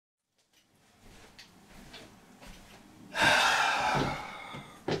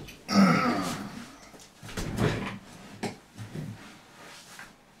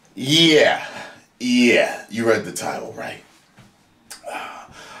Yeah, you read the title right.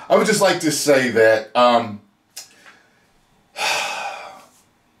 I would just like to say that,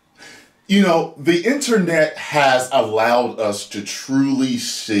 the internet has allowed us to truly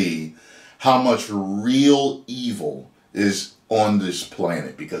see how much real evil is on this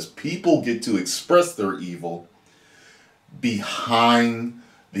planet, because people get to express their evil behind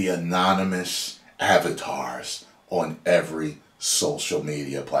the anonymous avatars on every social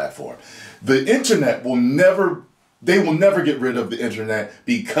media platform. The internet will never get rid of the internet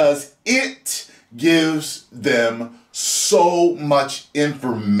because it gives them so much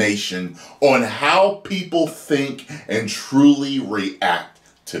information on how people think and truly react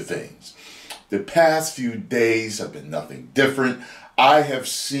to things. The past few days have been nothing different. I have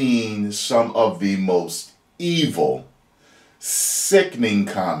seen some of the most evil, sickening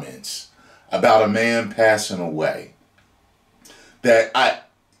comments about a man passing away that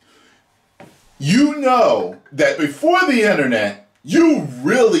that before the internet, you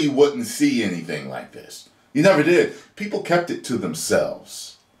really wouldn't see anything like this. You never did. People kept it to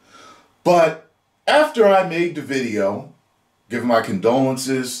themselves. But after I made the video, giving my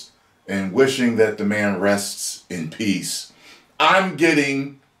condolences and wishing that the man rests in peace, I'm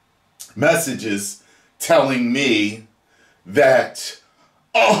getting messages telling me that,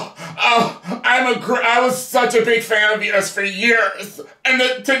 I was such a big fan of yours for years,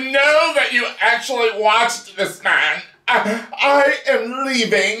 and to know that you actually watched this man, I am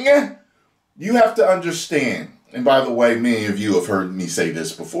leaving. You have to understand, and by the way, many of you have heard me say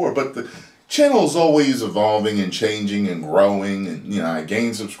this before, but the channel is always evolving and changing and growing, and I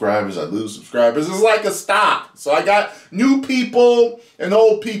gain subscribers, I lose subscribers. It's like a stock. So I got new people and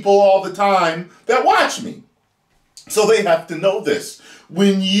old people all the time that watch me. So they have to know this.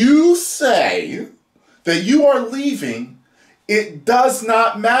 When you say that you are leaving, it does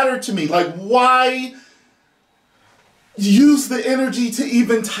not matter to me. Like, why use the energy to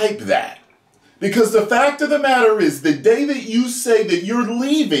even type that? Because the fact of the matter is, the day that you say that you're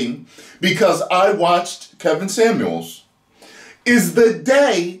leaving because I watched Kevin Samuels is the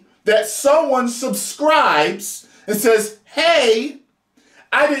day that someone subscribes and says, hey,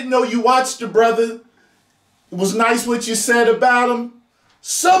 I didn't know you watched the brother. It was nice what you said about him.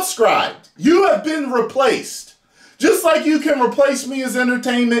 Subscribed. You have been replaced. Just like you can replace me as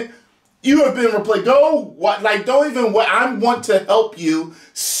entertainment, you have been replaced. I want to help you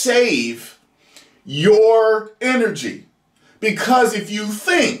save your energy. Because if you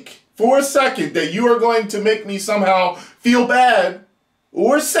think for a second that you are going to make me somehow feel bad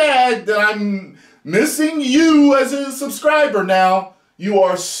or sad that I'm missing you as a subscriber now, you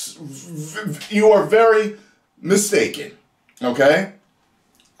are very mistaken. Okay?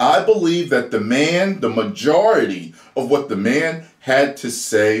 I believe that the majority of what the man had to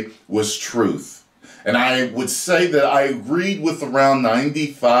say was truth. And I would say that I agreed with around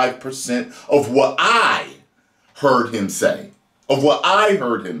 95% of what I heard him say.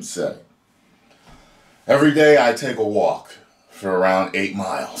 Every day I take a walk for around 8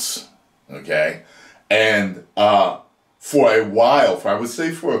 miles. Okay? And for a while, I would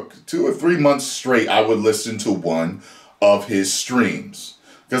say for 2 or 3 months straight, I would listen to one of his streams.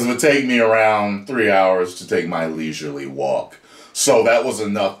 Because it would take me around 3 hours to take my leisurely walk. So that was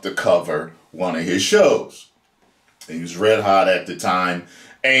enough to cover one of his shows. And he was red hot at the time.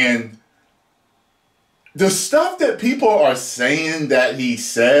 And the stuff that people are saying that he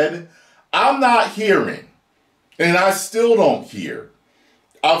said, I'm not hearing. And I still don't hear.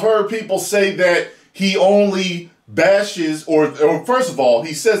 I've heard people say that he only bashes, or first of all,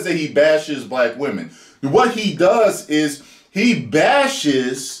 he says that he bashes black women. What he does is he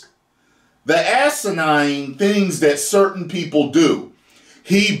bashes the asinine things that certain people do.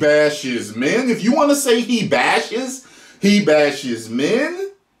 He bashes men. If you want to say he bashes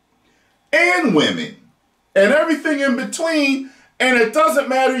men and women and everything in between, and it doesn't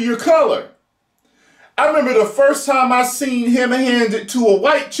matter your color. I remember the first time I seen him hand it to a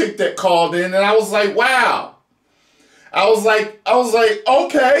white chick that called in, and I was like, wow. I was like,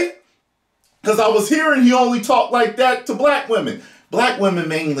 okay. Because I was hearing he only talked like that to black women. Black women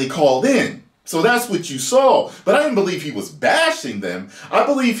mainly called in. So that's what you saw. But I didn't believe he was bashing them. I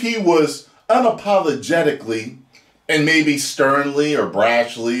believe he was unapologetically and maybe sternly or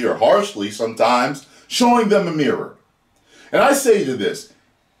brashly or harshly sometimes showing them a mirror. And I say to this,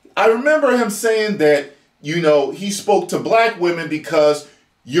 I remember him saying that, he spoke to black women because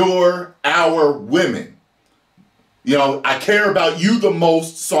you're our women. I care about you the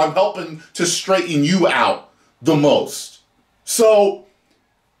most, so I'm helping to straighten you out the most. So,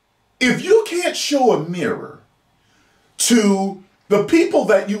 if you can't show a mirror to the people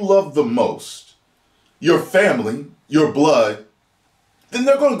that you love the most, your family, your blood, then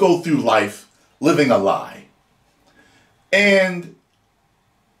they're going to go through life living a lie. And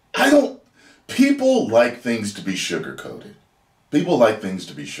people like things to be sugar-coated. People like things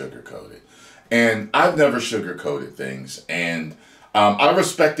to be sugar-coated. And I've never sugar-coated things. And I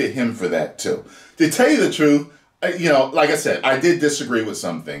respected him for that too. To tell you the truth, like I said, I did disagree with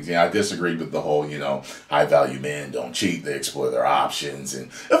some things. I disagreed with the whole, high-value men don't cheat, they explore their options,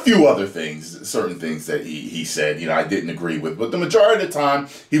 and a few other things, certain things that he said, I didn't agree with. But the majority of the time,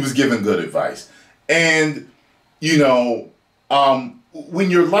 he was giving good advice. And,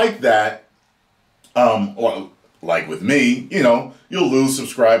 when you're like that, or like with me, you'll lose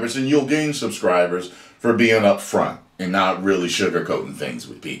subscribers and you'll gain subscribers for being upfront and not really sugarcoating things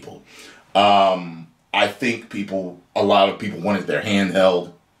with people. I think a lot of people wanted their hand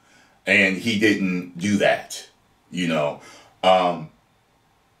held, and he didn't do that. I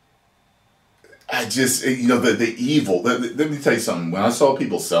just, the evil. Let me tell you something. When I saw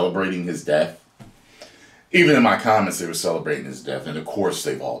people celebrating his death, even in my comments, they were celebrating his death, and of course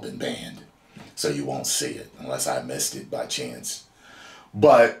they've all been banned. So you won't see it unless I missed it by chance.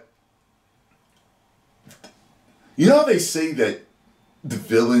 But, how they say that the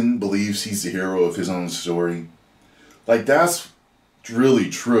villain believes he's the hero of his own story? Like, that's really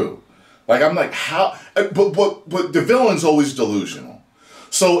true. Like, I'm like, how? But the villain's always delusional.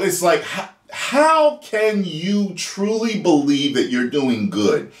 So it's like, how can you truly believe that you're doing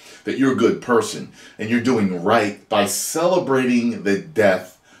good, that you're a good person, and you're doing right by celebrating the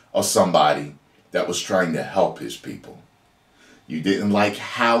death of somebody that was trying to help his people? You didn't like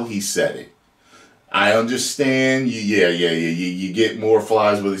how he said it. I understand. You get more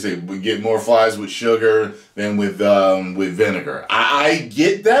flies. What they say, we get more flies with sugar than with vinegar. I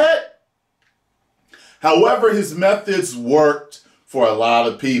get that. However, his methods worked for a lot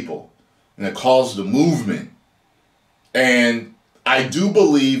of people, and it caused a movement. And I do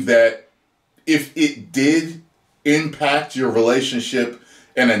believe that if it did impact your relationship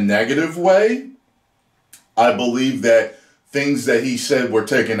in a negative way, I believe that things that he said were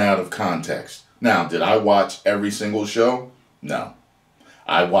taken out of context. Now, did I watch every single show? No.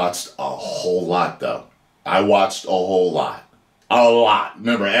 I watched a whole lot, though. I watched a whole lot. A lot.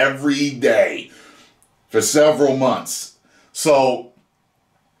 Remember, every day for several months. So,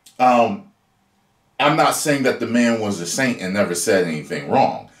 I'm not saying that the man was a saint and never said anything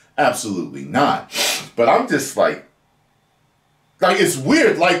wrong. Absolutely not. But I'm just like it's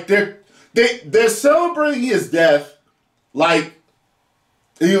weird. Like, they're celebrating his death like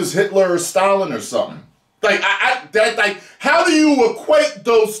he was Hitler or Stalin or something. Like, how do you equate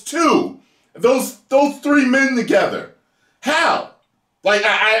those two, those three men together? How? Like,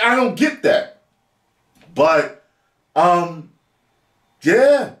 I don't get that. But,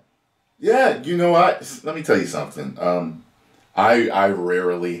 yeah, let me tell you something. I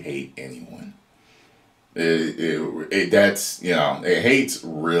rarely hate anyone. Hate's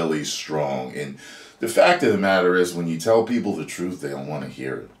really strong. And the fact of the matter is, when you tell people the truth, they don't want to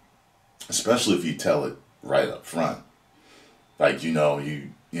hear it. Especially if you tell it right up front. Like,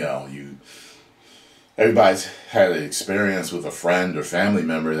 everybody's had an experience with a friend or family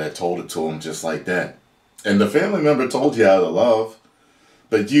member that told it to them just like that. And the family member told you out of love,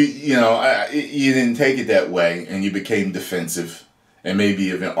 but you didn't take it that way, and you became defensive and maybe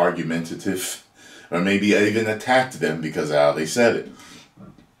even argumentative, or maybe even attacked them because of how they said it.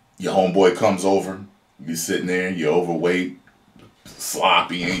 Your homeboy comes over, you sitting there, you're overweight,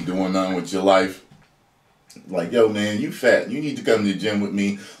 sloppy, ain't doing nothing with your life. Like, yo, man, you fat. You need to come to the gym with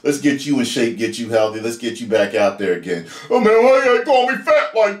me. Let's get you in shape, get you healthy. Let's get you back out there again. Oh, man, why you call me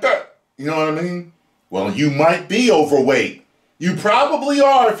fat like that? You know what I mean? Well, you might be overweight. You probably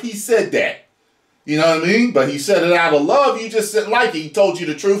are if he said that. You know what I mean? But he said it out of love. You just didn't like it. He told you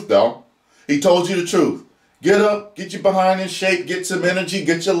the truth, though. He told you the truth. Get up, get your behind in shape, get some energy,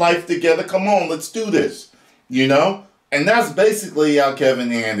 get your life together. Come on, let's do this. And that's basically how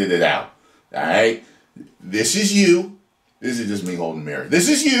Kevin handed it out. All right? This is you. This is just me holding the mirror. This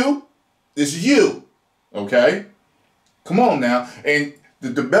is you. This is you. Okay? Come on now. And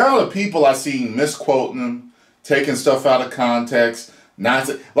the amount of people I see misquoting him, taking stuff out of context,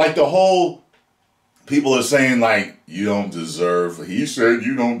 like the whole, people are saying like, you don't deserve, he said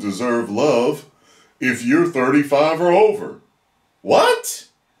you don't deserve love if you're 35 or over. What?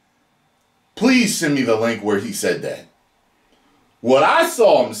 Please send me the link where he said that. What I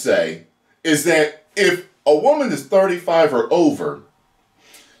saw him say is that if a woman is 35 or over,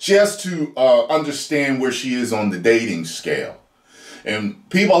 she has to understand where she is on the dating scale. And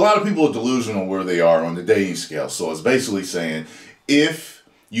a lot of people are delusional where they are on the dating scale. So it's basically saying, if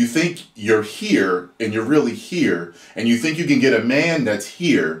you think you're here and you're really here, and you think you can get a man that's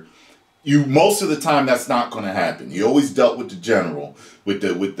here, most of the time that's not going to happen. You always dealt with the general, with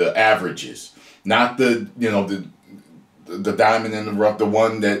the averages, not the the diamond in the rough, the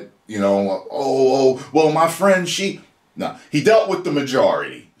one that well, my friend, no, he dealt with the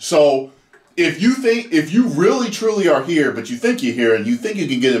majority. So if you really truly are here, but you think you're here and you think you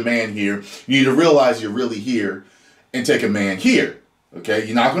can get a man here, you need to realize you're really here and take a man here. Okay,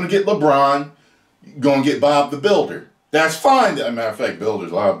 you're not going to get LeBron. You're going to get Bob the Builder. That's fine. As a matter of fact,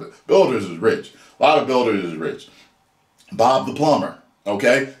 builders is rich. A lot of builders is rich. Bob the Plumber.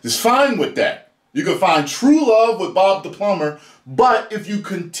 Okay, it's fine with that. You can find true love with Bob the Plumber, but if you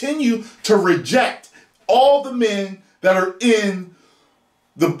continue to reject all the men that are in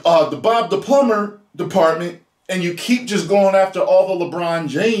the Bob the Plumber department, and you keep just going after all the LeBron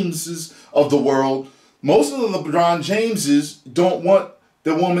Jameses of the world, most of the LeBron Jameses don't want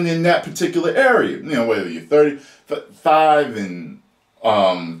the woman in that particular area. Whether you're 35 and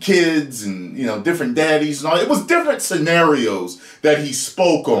kids and different daddies and all. It was different scenarios that he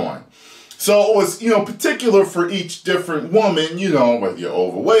spoke on. So it was, particular for each different woman, whether you're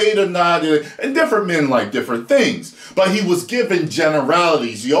overweight or not, and different men like different things. But he was given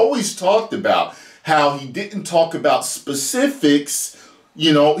generalities. He always talked about how he didn't talk about specifics.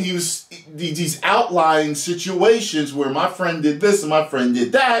 He was these outlying situations where my friend did this and my friend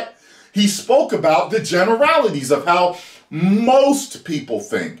did that. He spoke about the generalities of how most people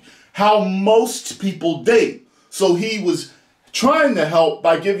think, how most people date. So he was trying to help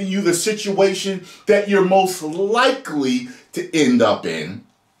by giving you the situation that you're most likely to end up in,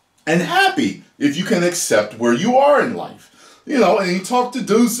 and happy if you can accept where you are in life. And he talked to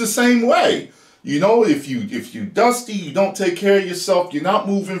dudes the same way. If you dusty, you don't take care of yourself, you're not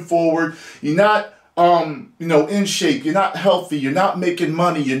moving forward, you're not in shape, you're not healthy, you're not making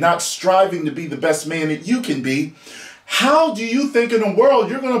money, you're not striving to be the best man that you can be, how do you think in the world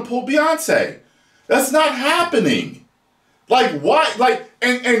you're going to pull Beyonce? That's not happening. Like, why?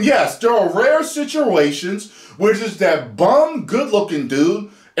 And yes, there are rare situations where just that bum good-looking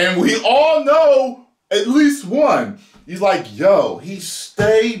dude, and we all know at least one, he's like, yo, he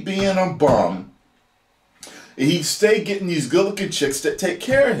stay being a bum. He stay getting these good-looking chicks that take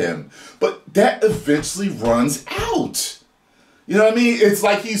care of him. But that eventually runs out. You know what I mean? It's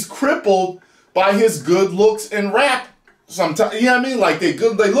like he's crippled by his good looks and rap. Sometimes, you know what I mean? Like they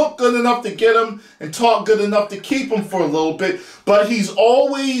look good enough to get him and talk good enough to keep him for a little bit. But he's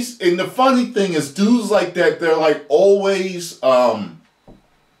always, and the funny thing is, dudes like that, they're like always going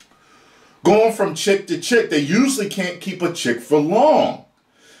from chick to chick. They usually can't keep a chick for long.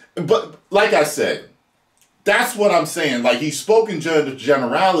 But like I said, that's what I'm saying. Like, he spoke in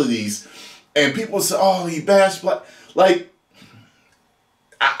generalities, and people say, oh, he bashed black. Like,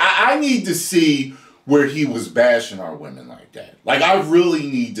 I need to see where he was bashing our women like that. Like, I really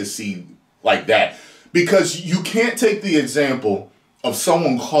need to see like that. Because you can't take the example of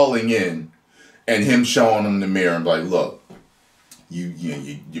someone calling in and him showing them the mirror and be like, look,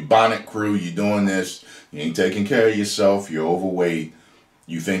 you bonnet crew, you doing this, you ain't taking care of yourself, you're overweight,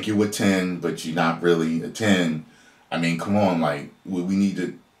 you think you're a 10, but you're not really a 10. I mean, come on, like, we need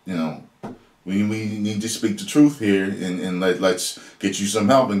to, we need to speak the truth here and let's get you some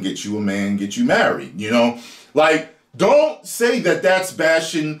help and get you a man, get you married, Like, don't say that that's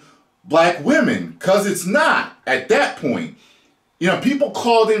bashing black women, because it's not at that point. People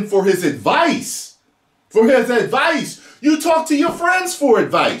called in for his advice. You talk to your friends for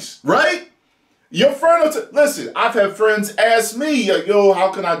advice, right? Your friend, listen, I've had friends ask me, yo,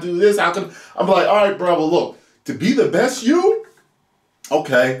 how can I do this? I'm like, all right, bro, well, look, to be the best you,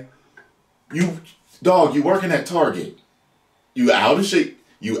 okay, you working at Target. You out of shape.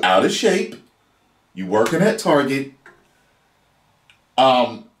 You working at Target.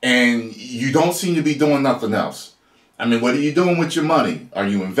 And you don't seem to be doing nothing else. I mean, what are you doing with your money? Are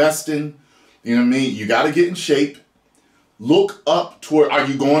you investing? You know what I mean? You got to get in shape. Look up toward, are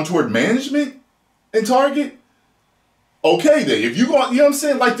you going toward management in Target? Okay, then. If you're going, you know what I'm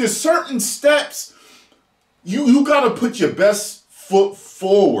saying? Like, there's certain steps. You got to put your best foot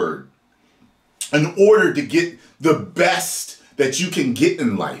forward in order to get the best that you can get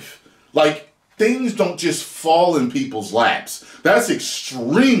in life. Like, things don't just fall in people's laps. That's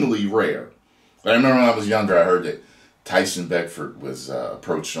extremely rare. I remember when I was younger, I heard that Tyson Beckford was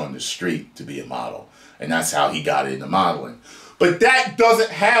approached on the street to be a model. And that's how he got into modeling. But that doesn't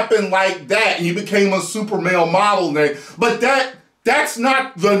happen like that. And he became a super male model. But that's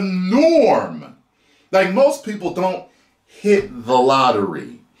not the norm. Like, most people don't hit the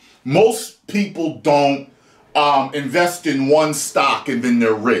lottery. Most people don't invest in one stock and then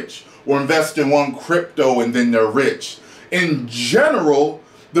they're rich, or invest in one crypto and then they're rich. In general,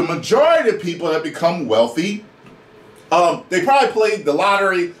 the majority of people that become wealthy, they probably played the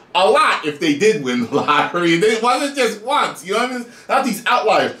lottery a lot if they did win the lottery. It wasn't just once, you know what I mean? Not these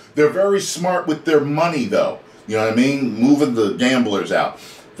outliers. They're very smart with their money though, you know what I mean? Moving the gamblers out.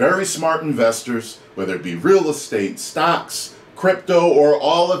 Very smart investors, whether it be real estate, stocks, crypto, or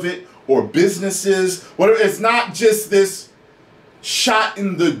all of it, or businesses, whatever. It's not just this shot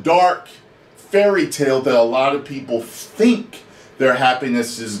in the dark fairy tale that a lot of people think their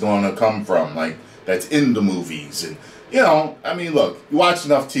happiness is going to come from, like that's in the movies. And you know, I mean, look, you watch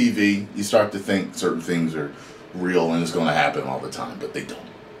enough TV, you start to think certain things are real and it's going to happen all the time, but they don't.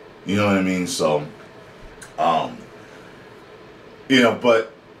 You know what I mean? So, you know,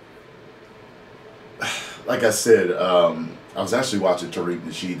 but like I said, I was actually watching Tariq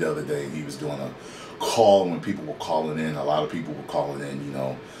Nasheed the other day. He was doing a call when people were calling in. A lot of people were calling in, you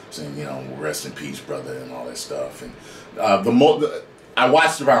know, saying, you know, rest in peace, brother, and all that stuff. And I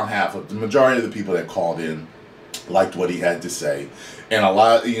watched around half of the majority of the people that called in liked what he had to say. And a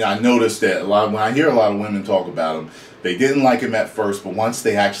lot, you know, I noticed that a lot when I hear a lot of women talk about him, they didn't like him at first, but once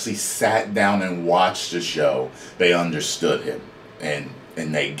they actually sat down and watched the show, they understood him and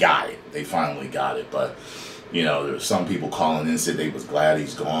they got it. They finally got it. But you know, there were some people calling in and said they was glad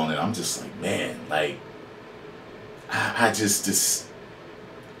he's gone, and I'm just like, man, like I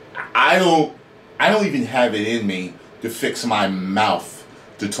don't even have it in me to fix my mouth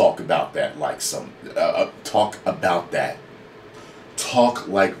to talk about that like talk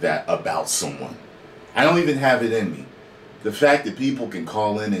like that about someone. I don't even have it in me. The fact that people can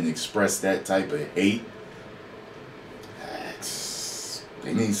call in and express that type of hate,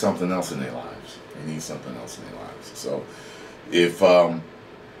 they need something else in their lives. They need something else in their lives. So if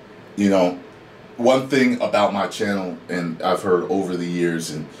you know, one thing about my channel, and I've heard over the years,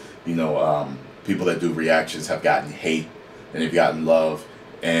 and you know, people that do reactions have gotten hate and they've gotten love.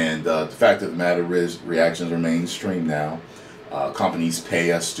 And the fact of the matter is, reactions are mainstream now. Companies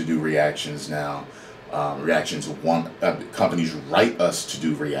pay us to do reactions now. Companies write us to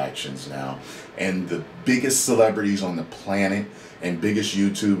do reactions now. And the biggest celebrities on the planet and biggest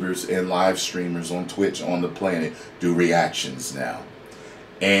YouTubers and live streamers on Twitch on the planet do reactions now.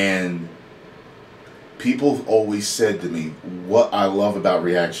 And people always said to me, what I love about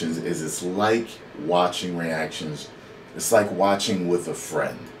reactions is it's like watching reactions. It's like watching with a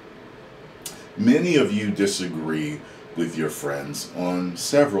friend. Many of you disagree with your friends on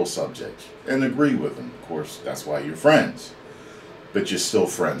several subjects and agree with them. Of course, that's why you're friends. But you're still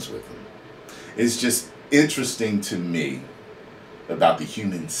friends with them. It's just interesting to me about the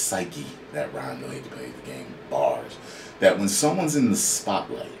human psyche, that rhyme, no need to play the game, bars, that when someone's in the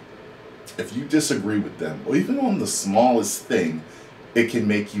spotlight, if you disagree with them, or even on the smallest thing, it can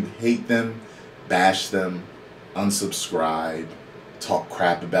make you hate them, bash them, unsubscribe, talk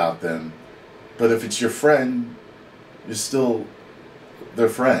crap about them. But if it's your friend, you're still their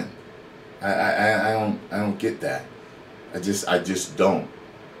friend. I don't get that. I just don't.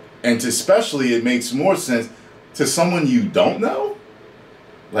 And especially it makes more sense to someone you don't know.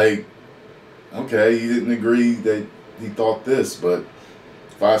 Like, okay, you didn't agree that he thought this, but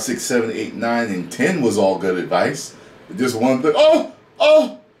 5, 6, 7, 8, 9, and 10 was all good advice. Just one thing. Oh,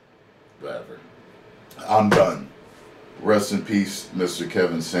 whatever. I'm done. Rest in peace, Mr.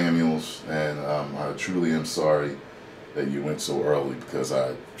 Kevin Samuels, and I truly am sorry that you went so early, because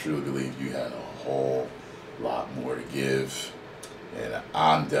I truly believe you had a whole lot more to give, and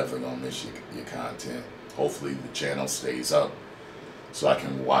I'm definitely gonna miss your content. Hopefully the channel stays up so I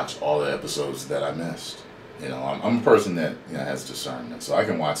can watch all the episodes that I missed. You know, I'm a person that, you know, has discernment, so I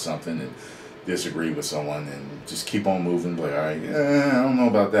can watch something and disagree with someone and just keep on moving. Like, all right, yeah, I don't know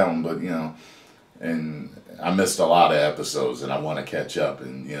about that one, but you know, and I missed a lot of episodes and I want to catch up,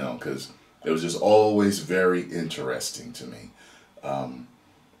 and you know, because it was just always very interesting to me.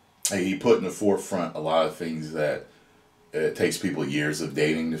 He put in the forefront a lot of things that it takes people years of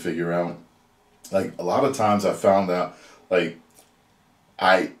dating to figure out. Like, a lot of times I found out, like,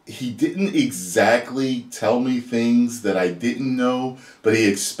 he didn't exactly tell me things that I didn't know, but he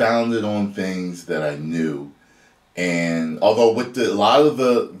expounded on things that I knew. And although with a lot of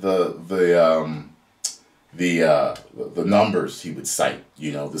the numbers he would cite,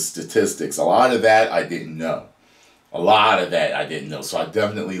 you know, the statistics, a lot of that I didn't know. So I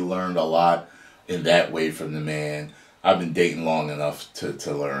definitely learned a lot in that way from the man. I've been dating long enough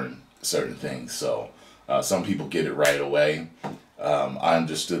to learn certain things. So some people get it right away. I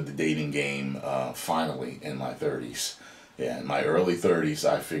understood the dating game finally in my 30s. Yeah, in my early 30s,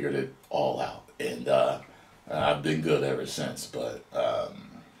 I figured it all out. And I've been good ever since, but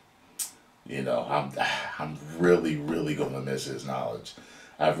you know, I'm really, really going to miss his knowledge.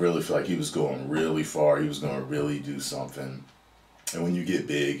 I really feel like he was going really far. He was going to really do something. And when you get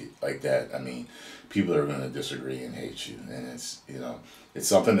big like that, I mean, people are going to disagree and hate you. And it's, you know, it's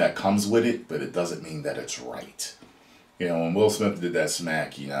something that comes with it, but it doesn't mean that it's right. You know, when Will Smith did that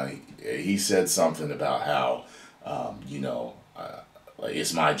smack, you know, he said something about how, you know, like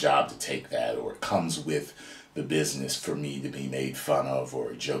it's my job to take that, or it comes with the business for me to be made fun of,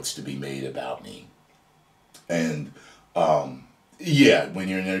 or jokes to be made about me. And yeah, when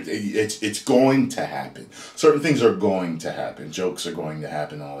you're in there, it's going to happen. Certain things are going to happen. Jokes are going to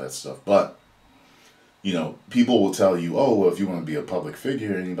happen, all that stuff. But you know, people will tell you, oh, well, if you want to be a public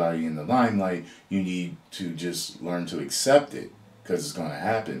figure, anybody in the limelight, you need to just learn to accept it because it's going to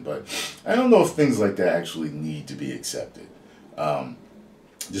happen. But I don't know if things like that actually need to be accepted.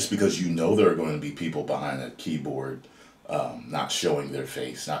 Just because you know there are going to be people behind a keyboard, not showing their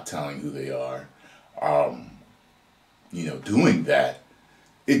face, not telling who they are, you know, doing that,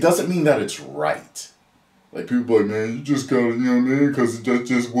 it doesn't mean that it's right. Like, people are like, man, you just gotta, you know what I mean, because that's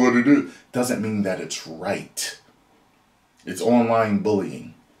just what it is. Doesn't mean that it's right. It's online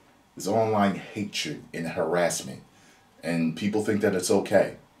bullying. It's online hatred and harassment. And people think that it's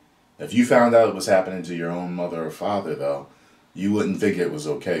okay. If you found out it was happening to your own mother or father, though, you wouldn't think it was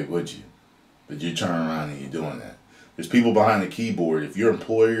okay, would you? But you turn around and you're doing that. There's people behind the keyboard. If your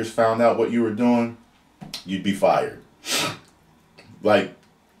employers found out what you were doing, you'd be fired. Like,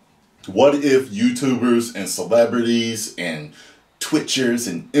 what if YouTubers and celebrities and Twitchers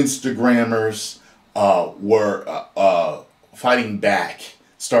and Instagrammers were fighting back,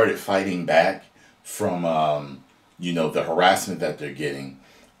 started fighting back from, you know, the harassment that they're getting,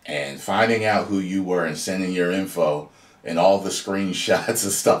 and finding out who you were and sending your info and all the screenshots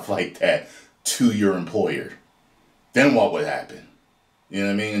and stuff like that to your employer? Then what would happen? You know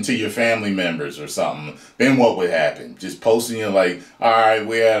what I mean? And to your family members or something. Then what would happen? Just posting you like, all right,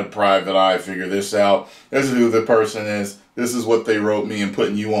 we had a private eye, figure this out. This is who the person is. This is what they wrote me, and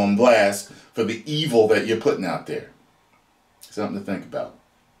putting you on blast for the evil that you're putting out there. Something to think about.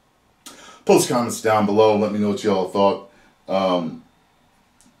 Post comments down below. Let me know what y'all thought.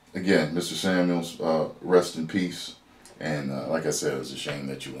 Again, Mr. Samuels, rest in peace. And like I said, it was a shame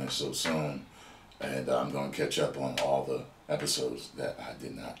that you went so soon. And I'm going to catch up on all the episodes that I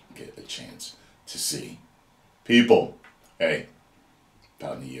did not get a chance to see. People, hey,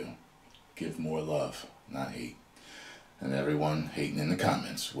 talking to you. Give more love, not hate. And everyone hating in the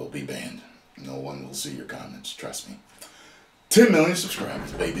comments will be banned. No one will see your comments, trust me. 10 million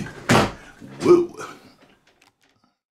subscribers, baby. Woo!